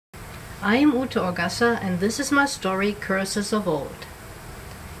I am Orgassa, and this is my story, Curses of Old.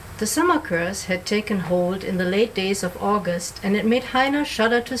 The summer curse had taken hold in the late days of August, and it made Heine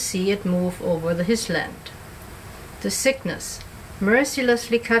shudder to see it move over his land. The sickness,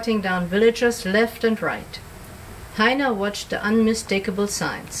 mercilessly cutting down villagers left and right. Heine watched the unmistakable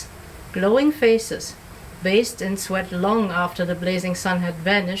signs. Glowing faces, bathed in sweat long after the blazing sun had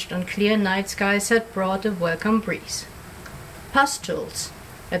vanished and clear night skies had brought a welcome breeze. Pustules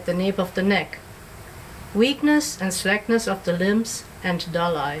at the nape of the neck. Weakness and slackness of the limbs and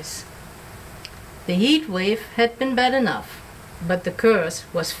dull eyes. The heat wave had been bad enough, but the curse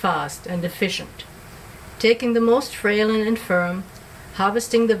was fast and efficient, taking the most frail and infirm,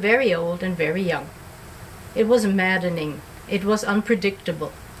 harvesting the very old and very young. It was maddening. It was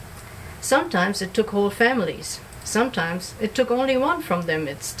unpredictable. Sometimes it took whole families. Sometimes it took only one from their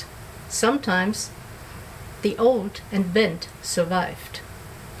midst. Sometimes the old and bent survived,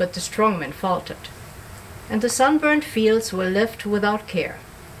 but the strong men faltered, and the sunburned fields were left without care.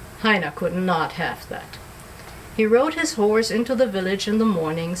 Heine could not have that. He rode his horse into the village in the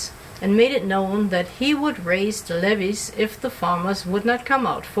mornings and made it known that he would raise the levies if the farmers would not come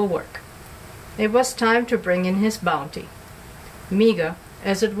out for work. It was time to bring in his bounty, meager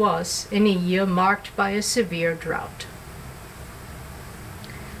as it was in a year marked by a severe drought.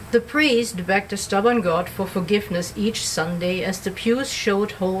 The priest begged a stubborn God for forgiveness each Sunday as the pews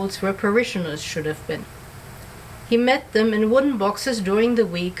showed holes where parishioners should have been. He met them in wooden boxes during the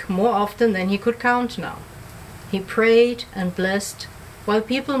week more often than he could count now. He prayed and blessed while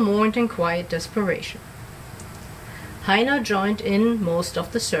people mourned in quiet desperation. Heine joined in most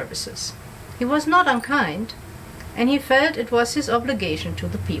of the services. He was not unkind, and he felt it was his obligation to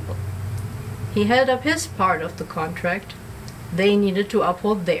the people. He held up his part of the contract. They needed to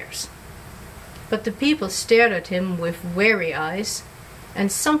uphold theirs. But the people stared at him with weary eyes,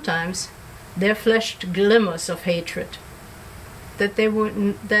 and sometimes there flashed glimmers of hatred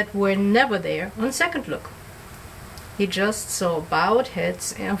that were never there on second look. He just saw bowed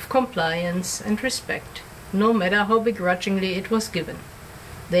heads of compliance and respect, no matter how begrudgingly it was given.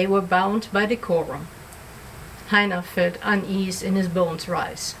 They were bound by decorum. Heine felt unease in his bones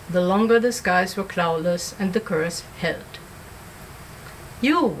rise, the longer the skies were cloudless and the curse held.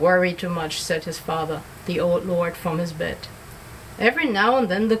 "You worry too much," said his father, the old lord, from his bed. "Every now and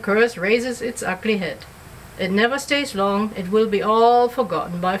then the curse raises its ugly head. It never stays long. It will be all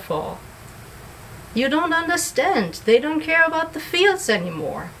forgotten by fall." "You don't understand. They don't care about the fields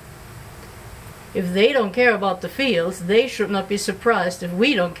anymore." "If they don't care about the fields, they should not be surprised if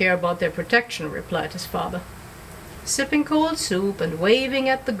we don't care about their protection," replied his father, sipping cold soup and waving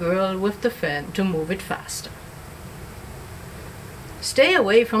at the girl with the fan to move it faster. "Stay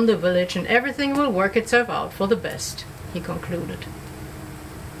away from the village and everything will work itself out for the best," he concluded.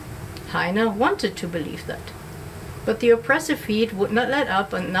 Heine wanted to believe that, but the oppressive heat would not let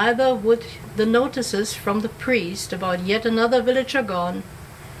up, and neither would the notices from the priest about yet another villager gone,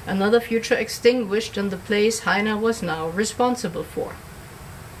 another future extinguished in the place Heine was now responsible for.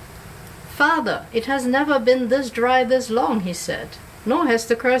 "Father, it has never been this dry this long," he said, "nor has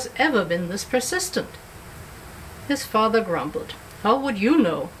the curse ever been this persistent." His father grumbled. "How would you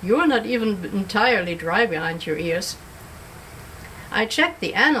know? You're not even entirely dry behind your ears." "I checked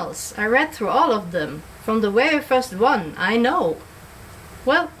the annals. I read through all of them. From the very first one, I know."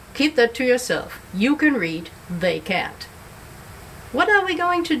 "Well, keep that to yourself. You can read. They can't." "What are we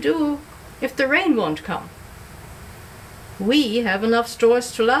going to do if the rain won't come?" "We have enough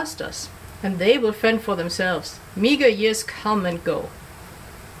stores to last us, and they will fend for themselves. Meager years come and go."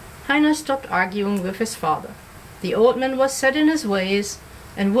 Heine stopped arguing with his father. The old man was set in his ways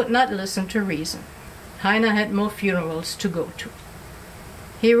and would not listen to reason. Heine had more funerals to go to.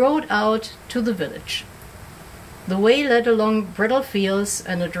 He rode out to the village. The way led along brittle fields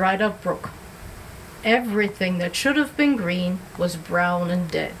and a dried-up brook. Everything that should have been green was brown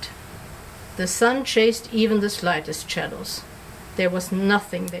and dead. The sun chased even the slightest shadows. There was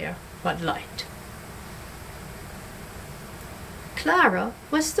nothing there but light. Clara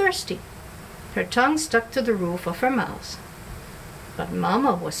was thirsty. Her tongue stuck to the roof of her mouth. But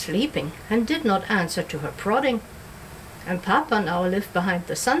Mama was sleeping and did not answer to her prodding, and Papa now lived behind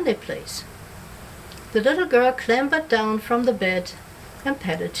the Sunday place. The little girl clambered down from the bed and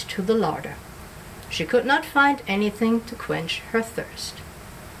padded to the larder. She could not find anything to quench her thirst.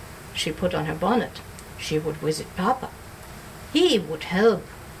 She put on her bonnet. She would visit Papa. He would help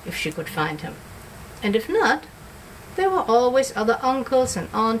if she could find him, and if not, there were always other uncles and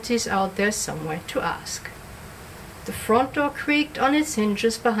aunties out there somewhere to ask. The front door creaked on its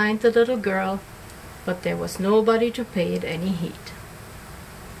hinges behind the little girl, but there was nobody to pay it any heed.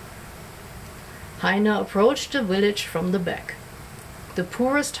 Heine approached the village from the back. The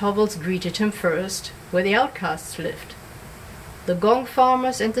poorest hovels greeted him first, where the outcasts lived. The gong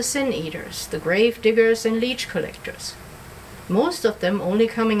farmers and the sin-eaters, the grave diggers and leech collectors, most of them only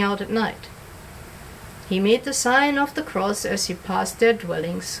coming out at night. He made the sign of the cross as he passed their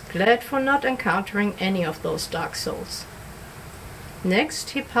dwellings, glad for not encountering any of those dark souls.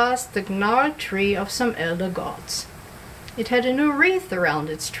 Next he passed the gnarled tree of some elder gods. It had a new wreath around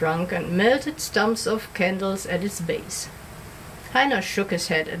its trunk and melted stumps of candles at its base. Heine shook his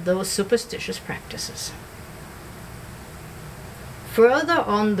head at those superstitious practices. Further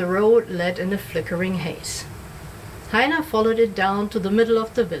on the road led in a flickering haze. Heine followed it down to the middle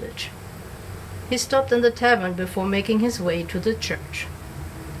of the village. He stopped in the tavern before making his way to the church.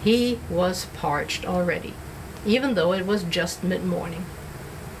 He was parched already, even though it was just mid-morning.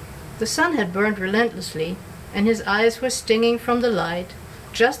 The sun had burned relentlessly, and his eyes were stinging from the light,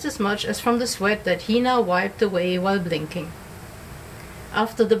 just as much as from the sweat that he now wiped away while blinking.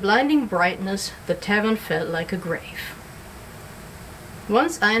 After the blinding brightness, the tavern felt like a grave.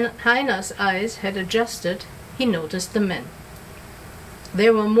 Once Heine's eyes had adjusted, he noticed the men.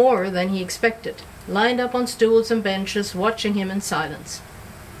 There were more than he expected, lined up on stools and benches, watching him in silence.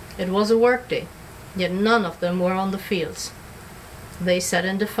 It was a workday, yet none of them were on the fields. They sat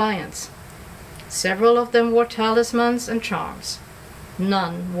in defiance. Several of them wore talismans and charms.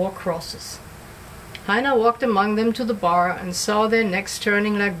 None wore crosses. Heine walked among them to the bar and saw their necks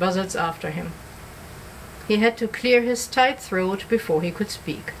turning like buzzards after him. He had to clear his tight throat before he could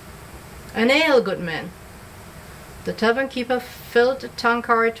speak. "An ale, good man." The tavern keeper filled a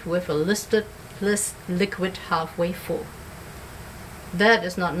tankard with a listless liquid halfway full. "That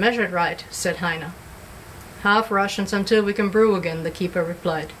is not measured right," said Heine. "Half rations until we can brew again," the keeper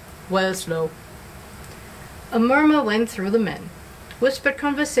replied. "Well slow." A murmur went through the men. Whispered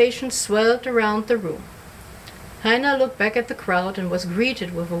conversations swelled around the room. Heine looked back at the crowd and was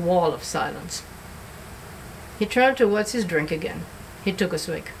greeted with a wall of silence. He turned towards his drink again. He took a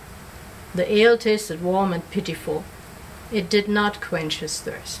swig. The ale tasted warm and pitiful. It did not quench his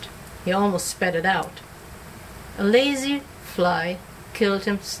thirst. He almost spat it out. A lazy fly killed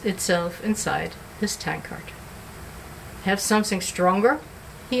itself inside his tankard. "Have something stronger?"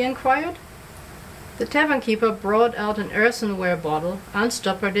 he inquired. The tavern keeper brought out an earthenware bottle,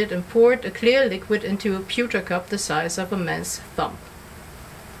 unstoppered it, and poured a clear liquid into a pewter cup the size of a man's thumb.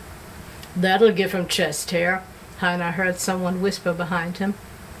 "That'll give him chest hair," Heine heard someone whisper behind him.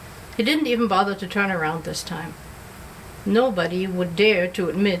 He didn't even bother to turn around this time. Nobody would dare to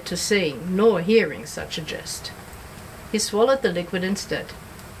admit to seeing nor hearing such a jest. He swallowed the liquid instead.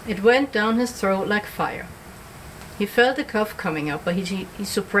 It went down his throat like fire. He felt a cough coming up, but he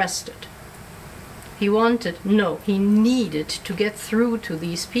suppressed it. He he needed to get through to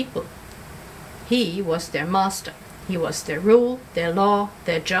these people. He was their master. He was their rule, their law,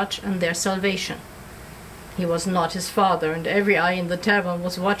 their judge, and their salvation. He was not his father, and every eye in the tavern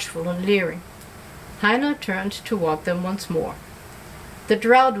was watchful and leering. Heine turned toward them once more. "The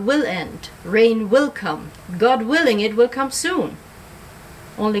drought will end. Rain will come. God willing, it will come soon."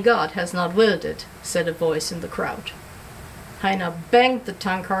 "Only God has not willed it," said a voice in the crowd. Heine banged the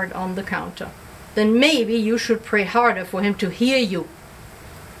tankard on the counter. "Then maybe you should pray harder for him to hear you."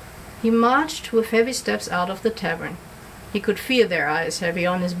 He marched with heavy steps out of the tavern. He could feel their eyes heavy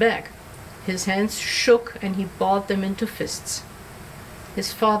on his back. His hands shook and he balled them into fists.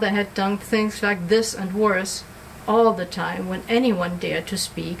 His father had done things like this and worse all the time when anyone dared to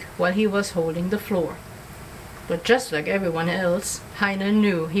speak while he was holding the floor. But just like everyone else, Heine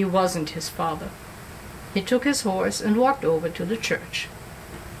knew he wasn't his father. He took his horse and walked over to the church.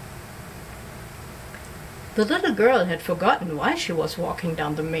 The little girl had forgotten why she was walking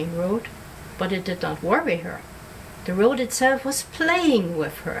down the main road, but it did not worry her. The road itself was playing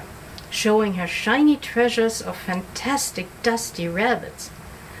with her, showing her shiny treasures of fantastic dusty rabbits,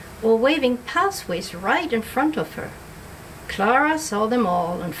 or waving pathways right in front of her. Clara saw them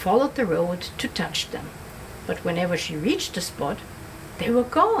all and followed the road to touch them, but whenever she reached the spot, they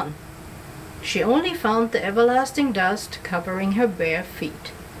were gone. She only found the everlasting dust covering her bare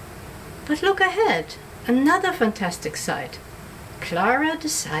feet. But look ahead! Another fantastic sight. Clara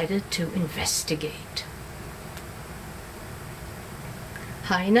decided to investigate.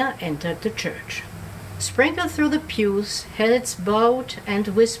 Heine entered the church. Sprinkled through the pews, heads bowed and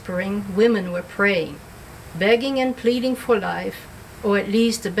whispering, women were praying, begging and pleading for life, or at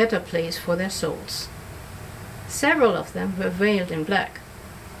least a better place for their souls. Several of them were veiled in black.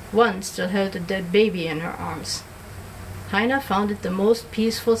 One still held a dead baby in her arms. Heine found it the most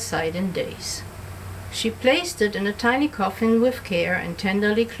peaceful sight in days. She placed it in a tiny coffin with care and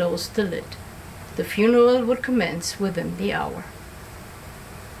tenderly closed the lid. The funeral would commence within the hour.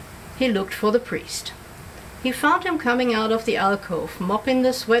 He looked for the priest. He found him coming out of the alcove, mopping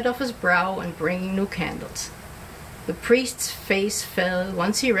the sweat off his brow and bringing new candles. The priest's face fell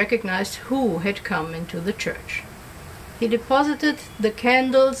once he recognized who had come into the church. He deposited the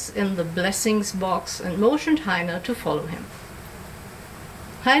candles in the blessings box and motioned Heine to follow him.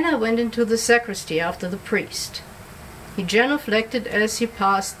 Heine went into the sacristy after the priest. He genuflected as he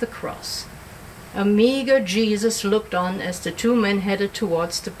passed the cross. A meager Jesus looked on as the two men headed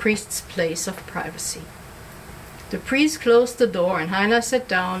towards the priest's place of privacy. The priest closed the door and Heine sat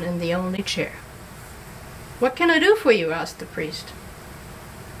down in the only chair. "What can I do for you?" asked the priest.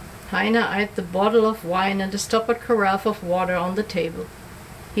 Heine eyed the bottle of wine and the stoppered carafe of water on the table.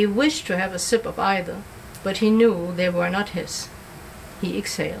 He wished to have a sip of either, but he knew they were not his. He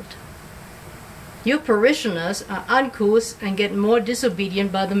exhaled. "Your parishioners are uncouth and get more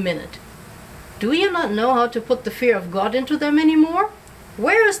disobedient by the minute. Do you not know how to put the fear of God into them any more?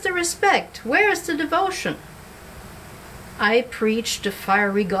 Where is the respect? Where is the devotion? I preach the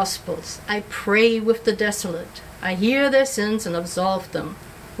fiery gospels. I pray with the desolate. I hear their sins and absolve them.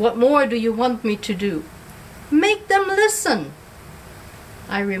 What more do you want me to do? Make them listen.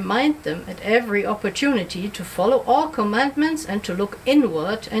 I remind them at every opportunity to follow all commandments and to look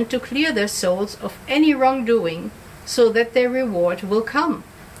inward and to clear their souls of any wrongdoing, so that their reward will come.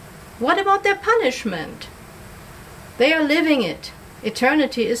 What about their punishment? They are living it.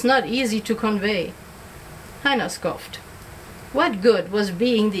 Eternity is not easy to convey." Heine scoffed. What good was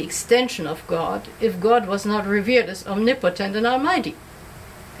being the extension of God if God was not revered as omnipotent and almighty?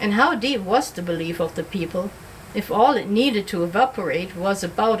 And how deep was the belief of the people if all it needed to evaporate was a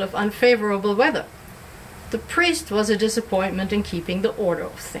bout of unfavorable weather? The priest was a disappointment in keeping the order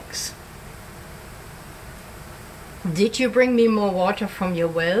of things. "Did you bring me more water from your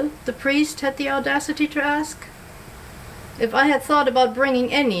well?" the priest had the audacity to ask. "If I had thought about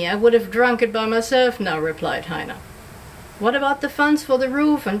bringing any, I would have drunk it by myself now," replied Heine. "What about the funds for the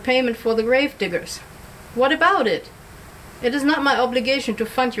roof and payment for the grave diggers? What about it? It is not my obligation to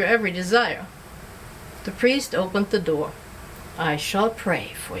fund your every desire." The priest opened the door. "I shall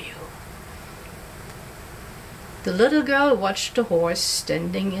pray for you." The little girl watched the horse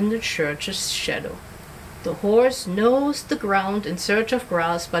standing in the church's shadow. The horse nosed the ground in search of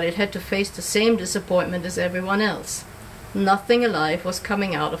grass, but it had to face the same disappointment as everyone else. Nothing alive was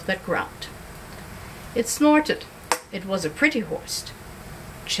coming out of that ground. It snorted. It was a pretty horse,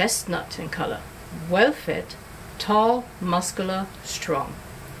 chestnut in color, well-fed, tall, muscular, strong.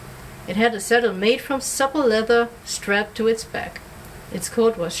 It had a saddle made from supple leather strapped to its back. Its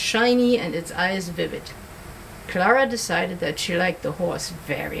coat was shiny and its eyes vivid. Clara decided that she liked the horse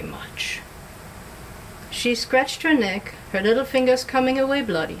very much. She scratched her neck, her little fingers coming away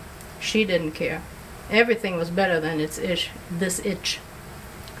bloody. She didn't care. Everything was better than this itch.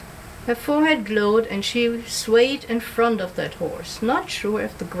 Her forehead glowed and she swayed in front of that horse, not sure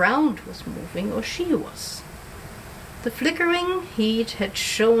if the ground was moving or she was. The flickering heat had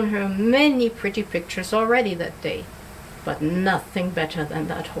shown her many pretty pictures already that day, but nothing better than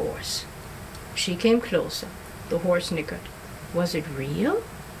that horse. She came closer. The horse nickered. Was it real?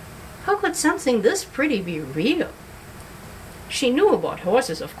 How could something this pretty be real? She knew about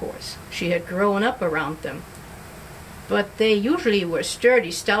horses, of course. She had grown up around them. But they usually were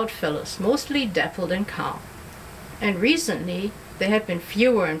sturdy, stout fellows, mostly dappled and calm. And recently there had been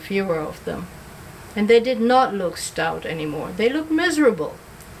fewer and fewer of them. And they did not look stout anymore. They looked miserable.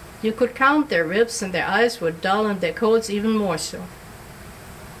 You could count their ribs, and their eyes were dull and their coats even more so.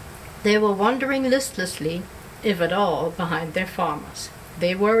 They were wandering listlessly, if at all, behind their farmers.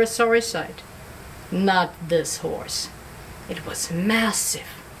 They were a sorry sight. Not this horse. It was massive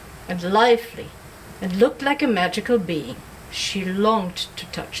and lively and looked like a magical being. She longed to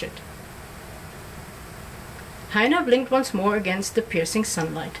touch it. Heine blinked once more against the piercing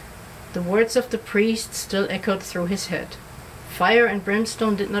sunlight. The words of the priest still echoed through his head. Fire and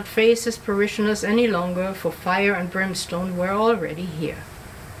brimstone did not face his parishioners any longer, for fire and brimstone were already here.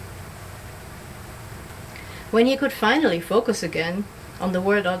 When he could finally focus again on the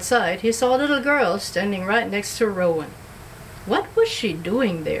world outside, he saw a little girl standing right next to Rowan. What was she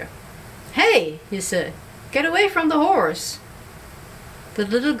doing there? "Hey," he said, "get away from the horse." The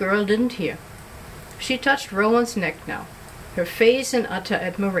little girl didn't hear. She touched Rowan's neck now, her face in utter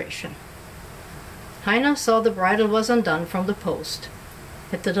admiration. Heine saw the bridle was undone from the post.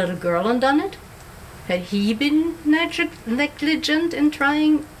 Had the little girl undone it? Had he been negligent in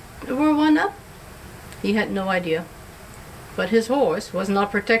trying Rowan up? He had no idea. But his horse was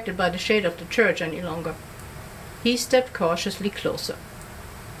not protected by the shade of the church any longer. He stepped cautiously closer.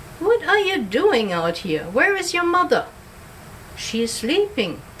 "What are you doing out here? Where is your mother?" "She is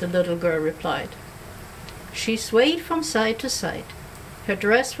sleeping," the little girl replied. She swayed from side to side. Her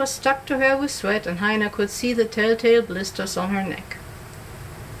dress was stuck to her with sweat, and Heine could see the telltale blisters on her neck.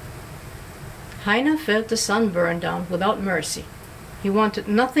 Heine felt the sun burn down without mercy. He wanted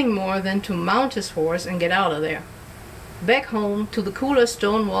nothing more than to mount his horse and get out of there. Back home to the cooler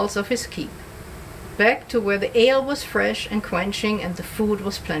stone walls of his keep. Back to where the ale was fresh and quenching and the food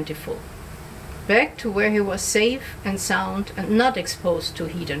was plentiful. Back to where he was safe and sound and not exposed to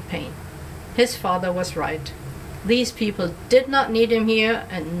heat and pain. His father was right. These people did not need him here,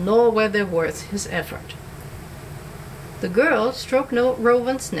 and nor were they worth his effort. The girl stroked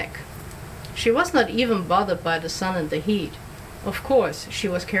Rowan's neck. She was not even bothered by the sun and the heat. Of course, she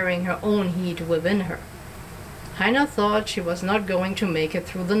was carrying her own heat within her. Heine thought she was not going to make it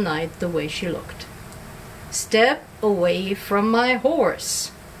through the night the way she looked. "Step away from my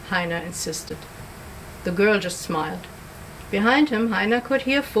horse," Heine insisted. The girl just smiled. Behind him, Heine could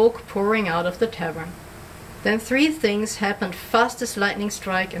hear folk pouring out of the tavern. Then three things happened fast as lightning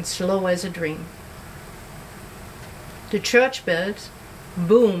strike and slow as a dream. The church bells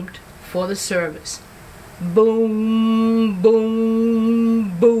boomed for the service. Boom,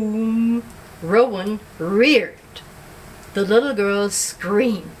 boom, boom. Rowan reared. The little girl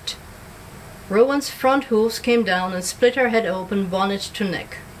screamed. Rowan's front hooves came down and split her head open, bonnet to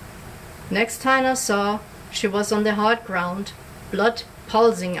neck. Next Heine saw, she was on the hard ground, blood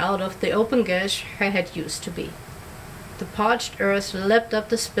pulsing out of the open gash her head used to be. The parched earth lapped up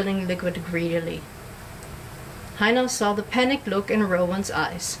the spilling liquid greedily. Heine saw the panicked look in Rowan's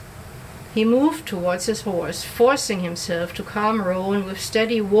eyes. He moved towards his horse, forcing himself to calm Rowan with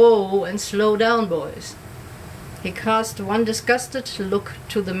steady "Whoa" and "Slow down, boys." He cast one disgusted look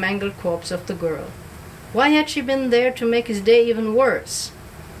to the mangled corpse of the girl. Why had she been there to make his day even worse?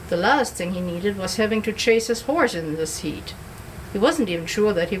 The last thing he needed was having to chase his horse in this heat. He wasn't even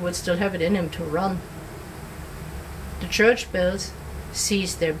sure that he would still have it in him to run. The church bells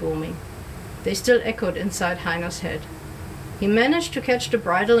ceased their booming. They still echoed inside Heine's head. He managed to catch the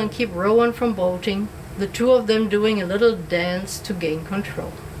bridle and keep Rowan from bolting, the two of them doing a little dance to gain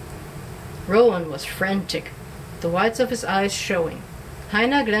control. Rowan was frantic, the whites of his eyes showing.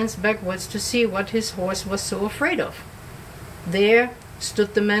 Heine glanced backwards to see what his horse was so afraid of. There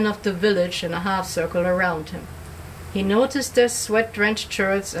stood the men of the village in a half-circle around him. He noticed their sweat-drenched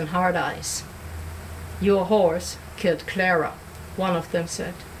shirts and hard eyes. "Your horse killed Clara," one of them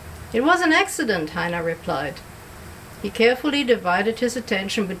said. "It was an accident," Heine replied. He carefully divided his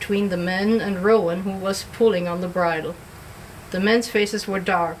attention between the men and Rowan, who was pulling on the bridle. The men's faces were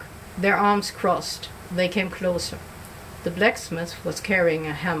dark, their arms crossed. They came closer. The blacksmith was carrying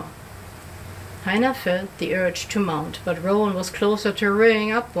a hammer. Heine felt the urge to mount, but Rowan was closer to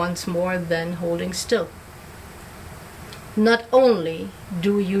rearing up once more than holding still. "Not only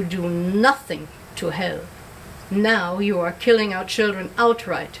do you do nothing to help, now you are killing our children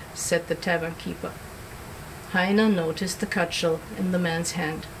outright," said the tavern keeper. Heine noticed the cudgel in the man's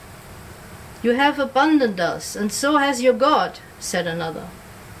hand. "You have abandoned us, and so has your God," said another.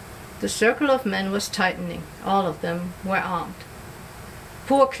 The circle of men was tightening. All of them were armed.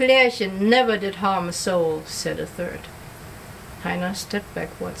 "Poor Klärchen never did harm a soul," said a third. Heine stepped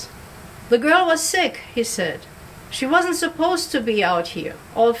backwards. "The girl was sick," he said. "She wasn't supposed to be out here,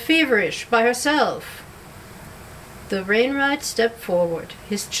 all feverish, by herself." The Wainwright stepped forward,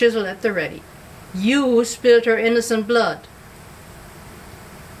 his chisel at the ready. "You spilled her innocent blood.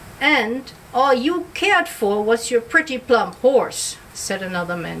 And all you cared for was your pretty plump horse," said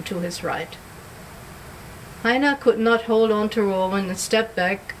another man to his right. Heine could not hold on to Rowan and step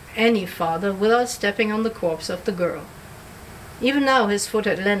back any farther without stepping on the corpse of the girl. Even now his foot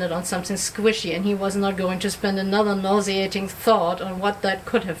had landed on something squishy, and he was not going to spend another nauseating thought on what that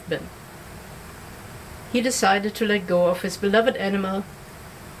could have been. He decided to let go of his beloved animal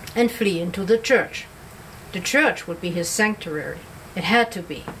and flee into the church. The church would be his sanctuary. It had to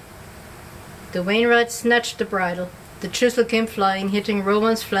be. The Wainwright snatched the bridle. The chisel came flying, hitting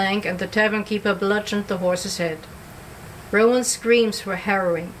Rowan's flank, and the tavern keeper bludgeoned the horse's head. Rowan's screams were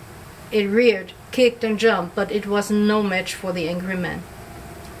harrowing. It reared, kicked and jumped, but it was no match for the angry men.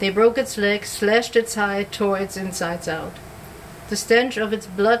 They broke its legs, slashed its hide, tore its insides out. The stench of its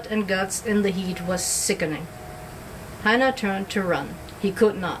blood and guts in the heat was sickening. Heine turned to run. He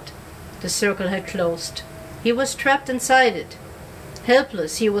could not. The circle had closed. He was trapped inside it.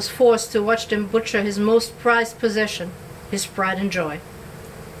 Helpless, he was forced to watch them butcher his most prized possession, his pride and joy.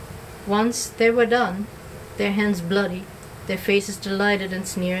 Once they were done, their hands bloody, their faces delighted in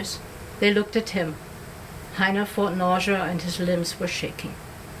sneers, they looked at him. Heine fought nausea and his limbs were shaking.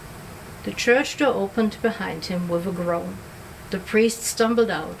 The church door opened behind him with a groan. The priest stumbled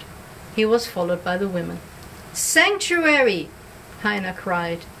out. He was followed by the women. "Sanctuary!" Heiner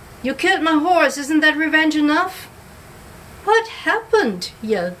cried. "You killed my horse. Isn't that revenge enough?" "What happened?"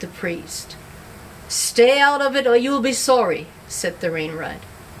 yelled the priest. "Stay out of it or you'll be sorry," said the Rainride.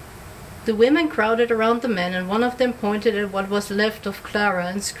 The women crowded around the men, and one of them pointed at what was left of Clara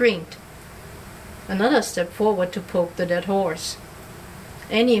and screamed. Another stepped forward to poke the dead horse.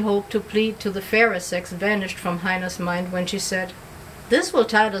 Any hope to plead to the fairer sex vanished from Heiner's mind when she said, "This will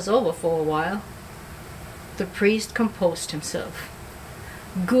tide us over for a while." The priest composed himself.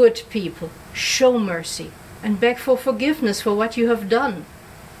 "Good people, show mercy, and beg for forgiveness for what you have done.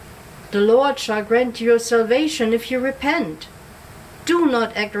 The Lord shall grant you salvation if you repent. Do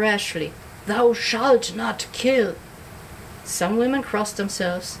not act rashly. Thou shalt not kill." Some women crossed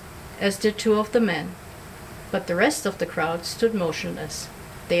themselves, as did two of the men, but the rest of the crowd stood motionless.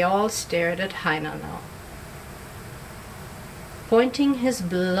 They all stared at Heiner now. Pointing his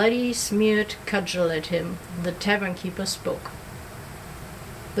bloody smeared cudgel at him, the tavern keeper spoke.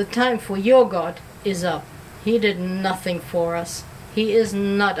 "The time for your God is up. He did nothing for us. He is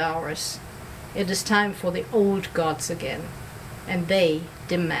not ours. It is time for the old gods again, and they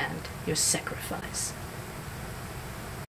demand your sacrifice."